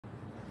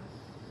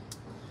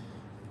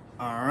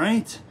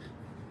Alright,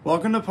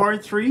 welcome to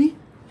part 3.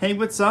 Hey,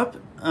 what's up?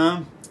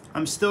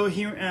 I'm still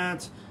here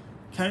at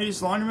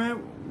Kennedy's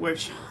Laundromat,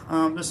 which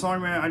this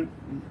laundromat, I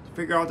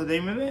figure out the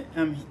name of it.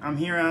 I'm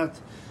here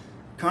at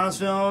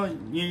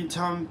Connellsville,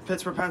 Uniontown,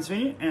 Pittsburgh,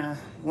 Pennsylvania, and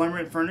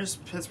Laundromat Furnace,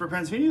 Pittsburgh,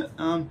 Pennsylvania.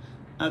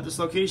 At this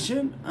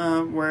location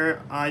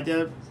where I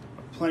did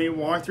plenty of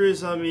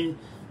walkthroughs,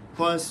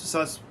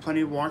 plus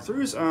plenty of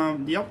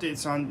walkthroughs, the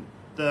updates on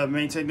the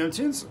MayTag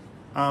Neptunes,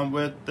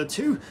 with the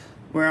two,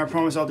 where I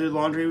promise I'll do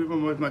laundry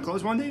with my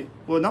clothes one day.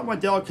 Well, not my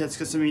delicates,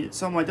 because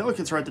some of my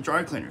delicates are at the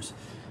dry cleaners,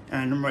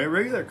 and my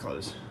regular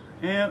clothes.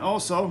 And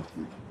also,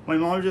 my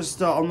mom just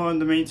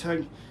unloaded the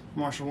MayTag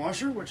Neptune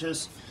Washer, which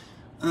is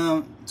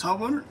top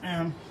loader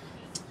and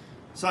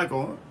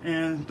cycle,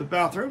 and the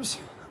bathrobes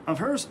of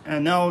hers,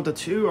 and now the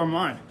two are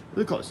mine,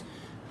 really close.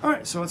 All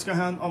right, so let's go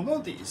ahead and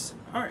unload these.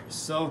 All right,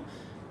 so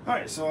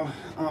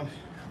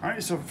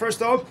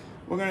first off,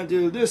 we're gonna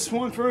do this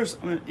one first.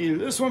 I'm gonna either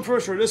this one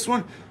first or this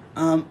one.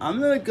 I'm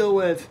gonna go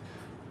with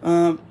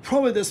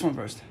probably this one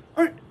first.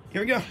 All right,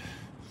 here we go. All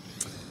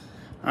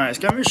right, just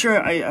gotta make sure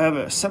I have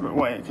a separate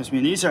way, because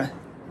these are,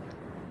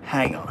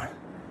 hang on.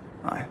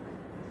 All right.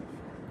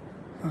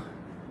 All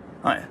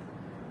right.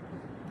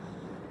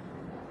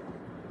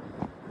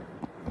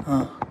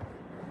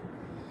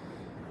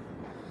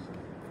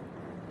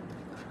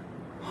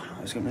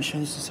 I was gonna make sure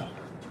this is up.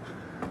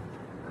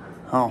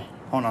 Oh,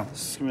 hold on.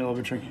 This is gonna be a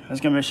little bit tricky. I was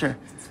gonna make sure.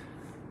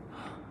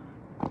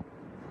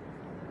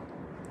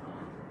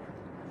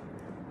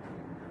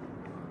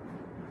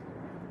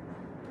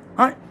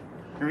 Alright,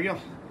 here we go.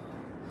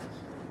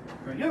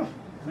 Here we go.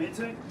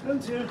 MayTag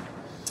Neptune.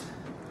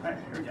 Alright,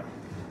 here we go.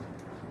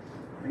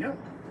 Here we go.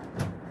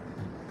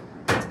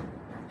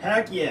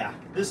 Heck yeah.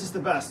 This is the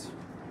best.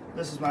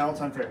 This is my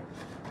all-time favorite.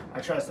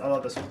 I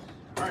love this one.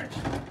 Alright.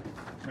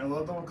 I'm gonna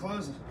load the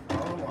clothes.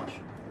 I'll wash.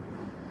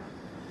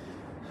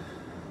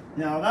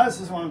 Now this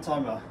is what I'm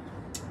talking about.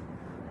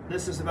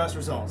 This is the best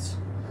results.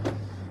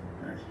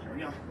 Alright, here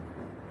we go.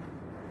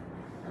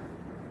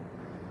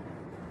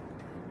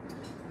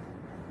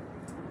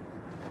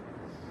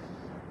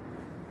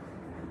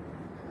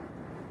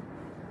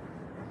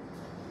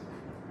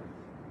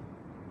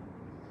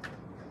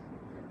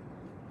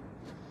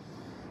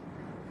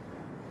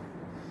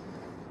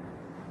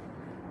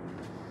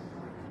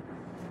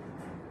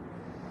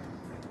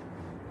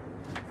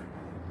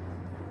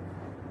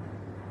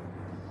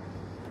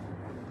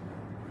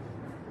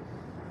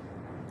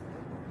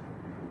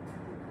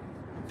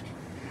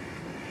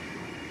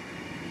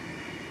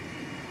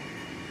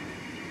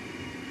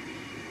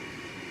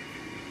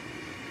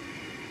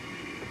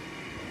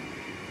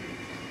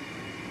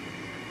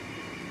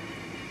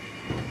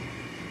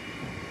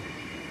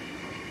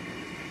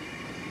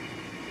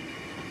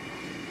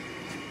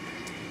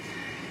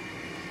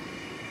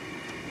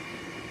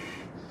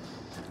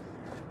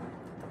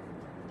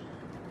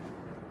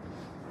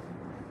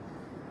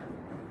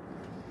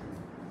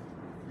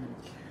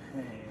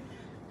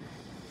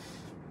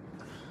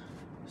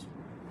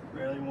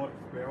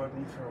 Bear with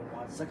me for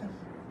 1 second.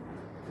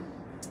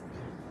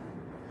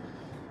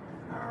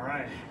 All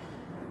right.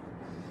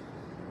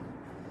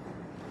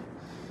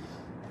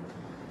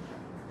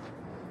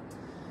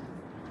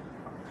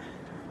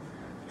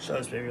 Show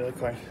this baby really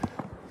quick.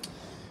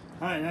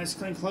 All right, nice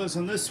clean clothes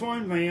on this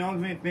one.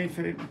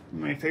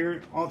 My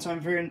favorite, all-time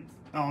favorite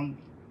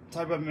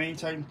type of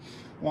MayTag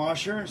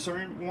washer,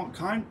 certain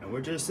kind,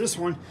 which is this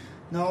one.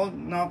 No,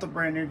 not the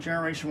brand new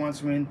generation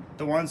ones.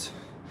 The ones.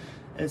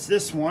 It's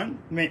this one,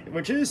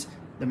 which is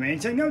the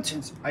MayTag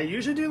Neptunes. I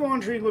usually do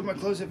laundry with my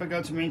clothes if I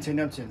go to MayTag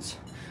Neptunes.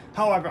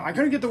 However, I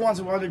couldn't get the ones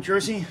that were in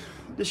Jersey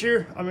this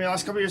year.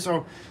 Last couple of years,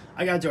 so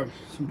I got to do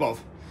them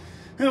both.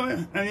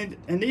 Anyway,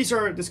 and these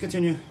are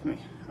discontinued. All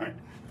right.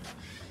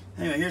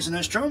 Anyway, here's the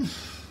next drum.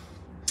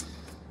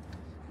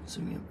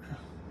 So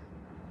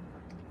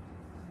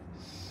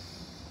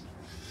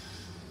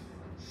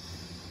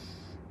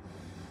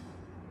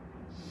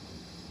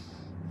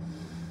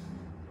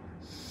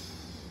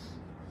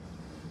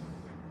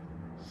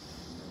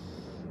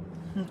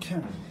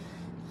okay.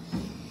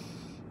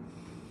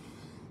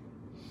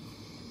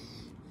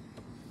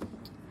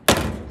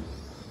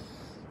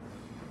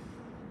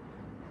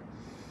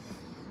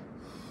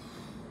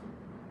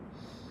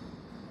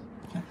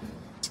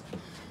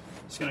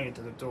 Just gonna get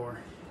to the door.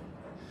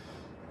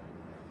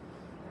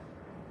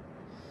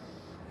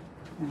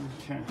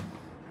 Okay.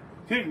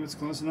 Okay, let's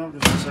close it up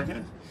just a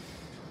second.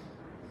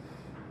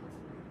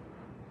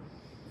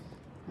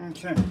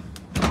 Okay.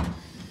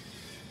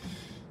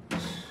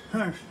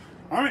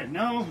 All right,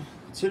 now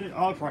to the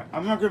other part.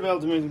 I'm not gonna be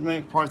able to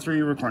make part 3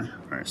 recording.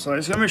 All right, so I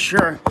just gotta make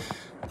sure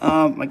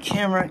my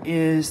camera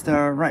is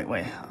the right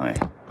way. All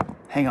right,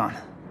 hang on.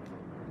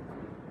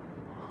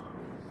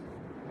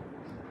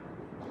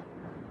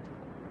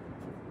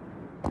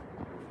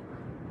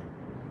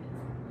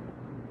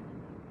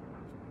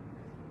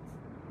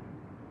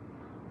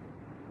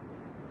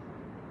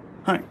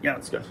 All right, yeah,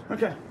 that's good.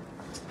 Okay.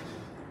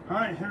 All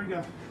right, here we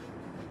go.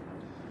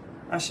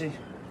 Actually,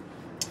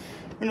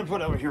 I'm gonna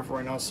put it over here for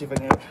right now. See if I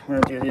can. I'm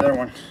gonna do the other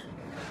one.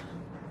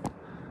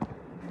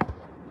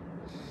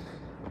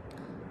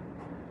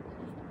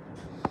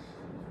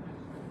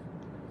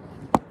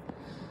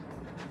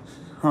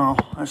 Oh,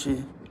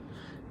 actually,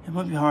 it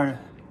might be harder.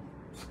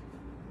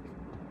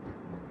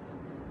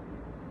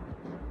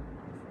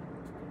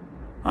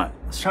 Alright,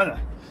 let's try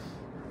that.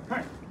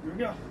 Alright, here we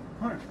go.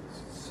 Alright,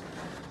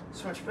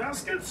 switch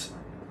baskets.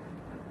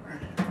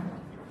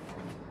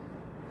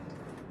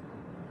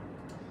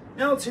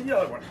 Now let's hit the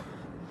other one.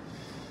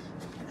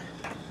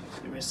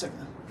 Just give me a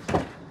second.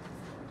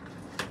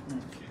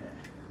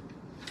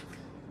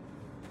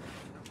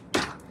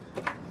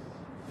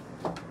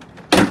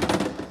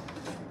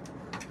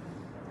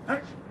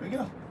 Alright, here we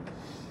go.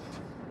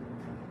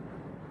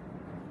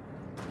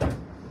 Oh,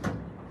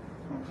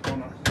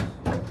 hold on.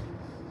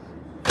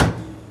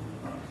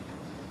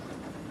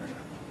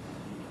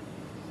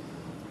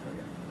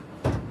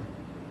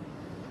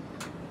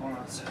 Hold on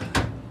a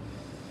second.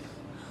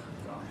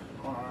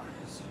 Hold on.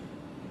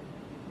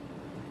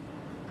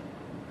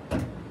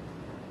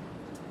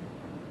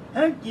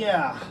 Heck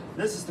yeah,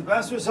 this is the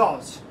best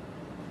results.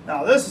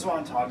 Now this is what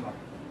I'm talking about.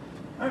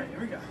 Alright,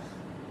 here we go.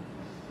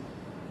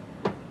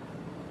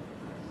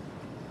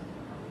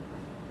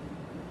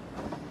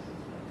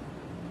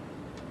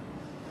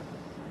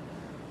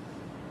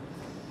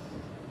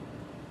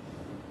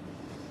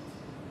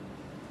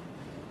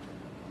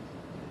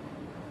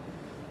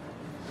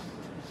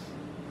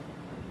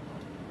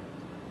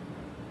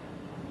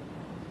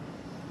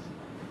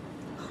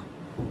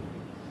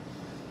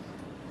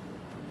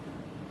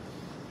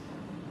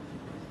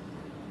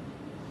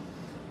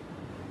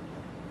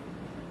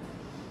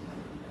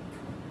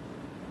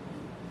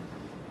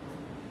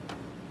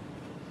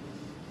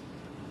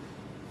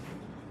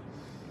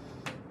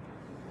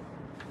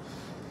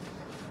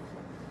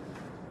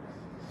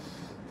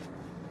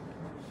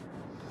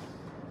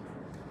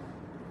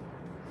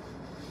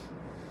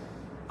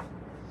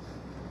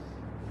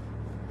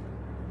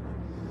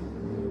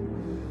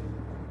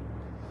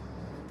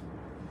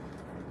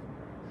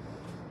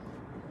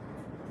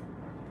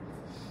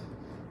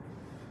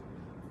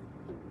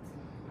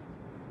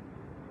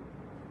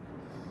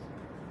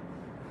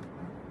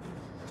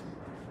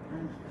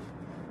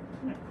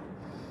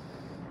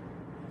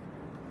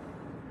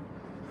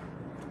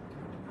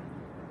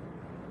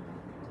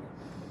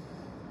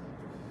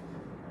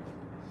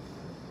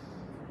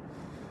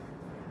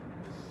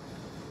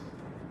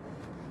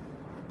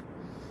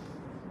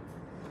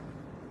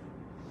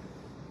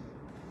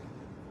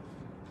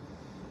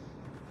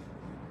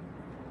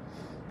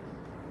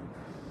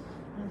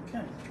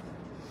 Okay.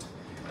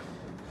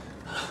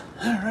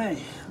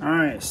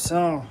 Alright,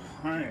 so,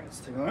 let's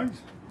take a look.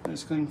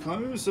 Let's clean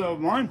photos of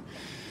mine.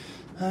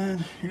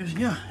 And here's,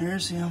 yeah,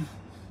 here's the,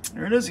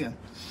 there it is again.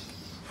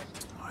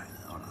 Alright,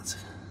 hold on a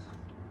second.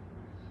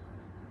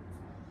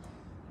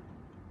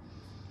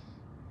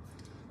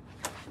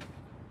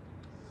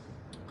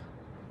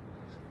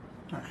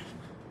 Alright.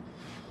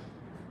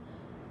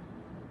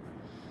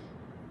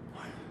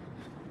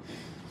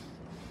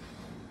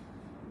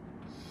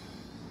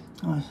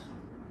 Alright.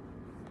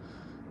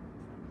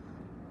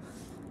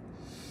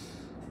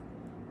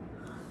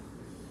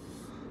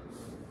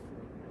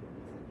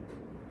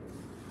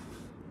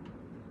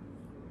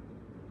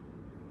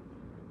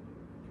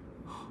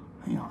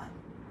 Hang on.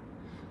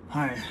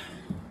 All right.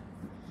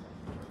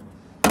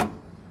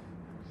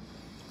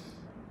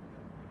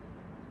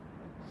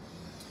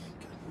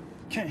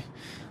 Okay.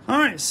 All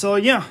right. So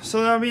yeah.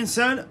 So that being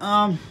said,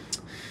 I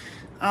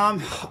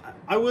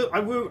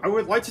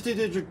would like to do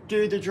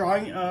the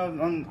drying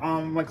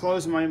on my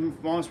clothes in my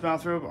mom's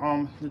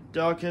bathroom. The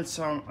delicates,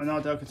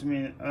 not delicates, I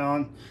mean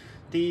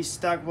the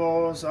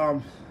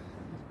stackables,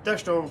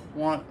 Xtra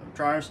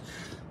dryers,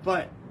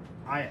 but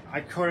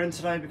I couldn't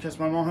today because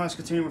my mom has to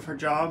continue with her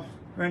job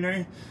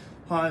rendering,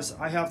 plus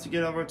I have to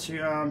get over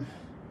to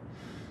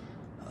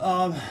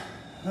some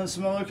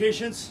other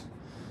locations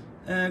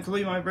and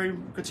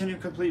continue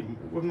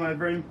with my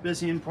very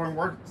busy important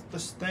work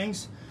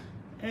things,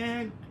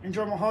 and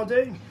enjoy my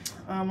holiday,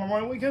 my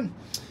morning weekend.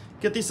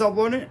 Get these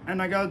uploaded,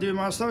 and I gotta do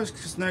my stuff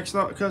because my next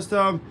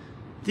upload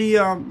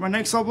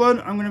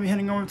I'm gonna be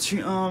heading over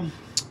to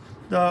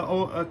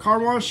the car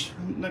wash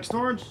next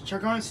door to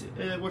check on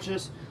it, which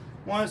is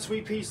one of the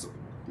Sweet Peace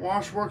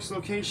Washworks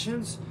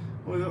locations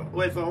with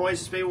a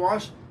Oasis Bay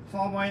Wash,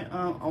 followed by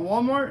a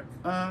Walmart,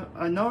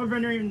 another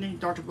vendor named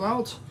Dr.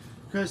 Blount,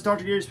 because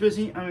Dr. Gary's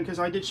busy, because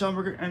I did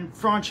Schellenberger and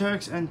front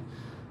checks and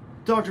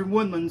Dr.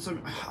 Woodland, so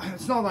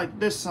it's not like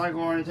this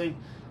cycle or anything.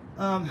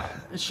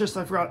 It's just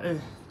I forgot.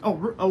 It's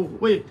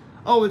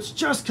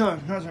Jessica.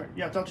 That's right.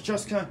 Yeah, Dr.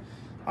 Jessica.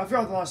 I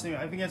forgot the last name.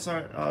 I think it's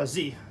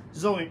Z.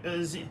 Zoe.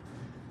 Z.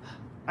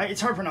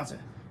 It's hard to pronounce it.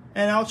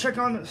 And I'll check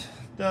on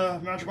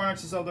the Magic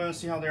Wires out there and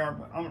see how they are.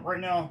 But right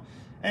now,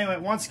 anyway,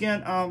 once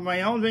again,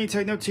 my own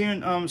MayTag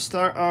Neptune I'll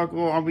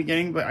be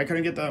getting, but I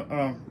couldn't get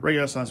the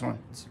regular size one.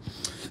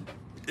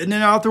 And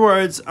then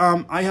afterwards,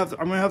 I'm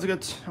gonna have to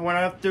get. What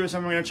I have to do is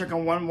I'm gonna check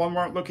on one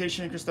Walmart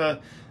location, because the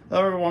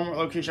other Walmart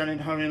location I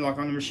didn't have any luck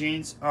on the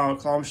machines,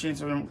 claw machines,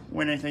 so I didn't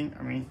win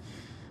anything.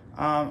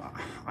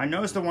 I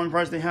noticed the one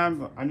price they had,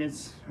 but I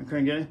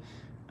couldn't get it.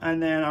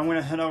 And then I'm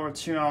gonna head over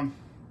to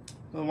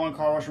the one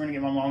car wash. We're gonna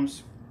get my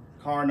mom's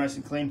car nice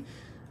and clean.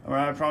 or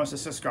I promised a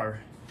subscriber.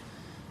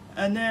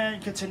 And then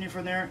continue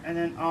from there, and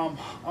then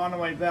on the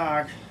way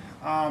back,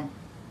 I'll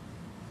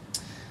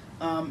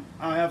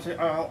have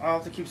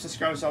to keep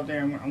subscribers out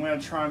there. I'm gonna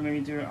try and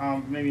maybe do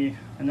maybe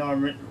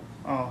another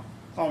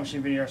claw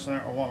machine video or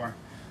something, or one more.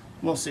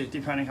 We'll see,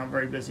 depending how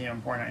very busy and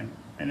important I am,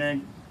 and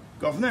then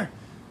go from there.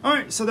 All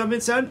right. So that being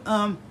said,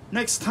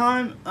 next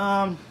time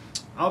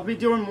I'll be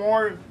doing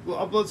more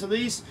uploads of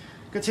these.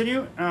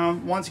 Continue.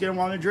 Once again,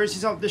 one of the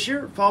jerseys out this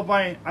year, followed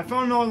by I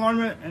found another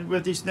laundromat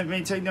with these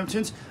MayTag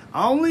Neptunes.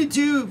 I only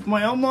do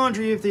my own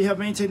laundry if they have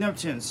MayTag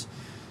Neptunes.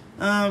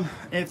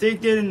 If they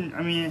didn't,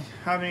 I mean,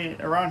 have any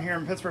around here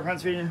in Pittsburgh,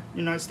 Pennsylvania,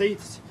 United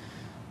States,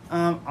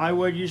 I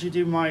would usually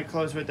do my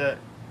clothes with the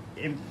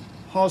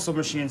Impulso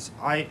machines,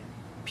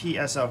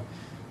 IPSO.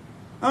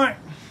 Alright,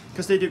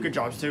 because they do good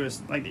jobs too,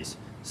 is like these.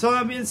 So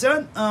that being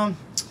said,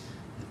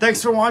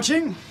 thanks for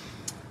watching,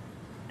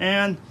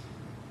 and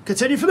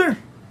continue from there.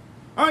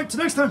 Alright, till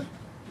next time.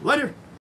 Later.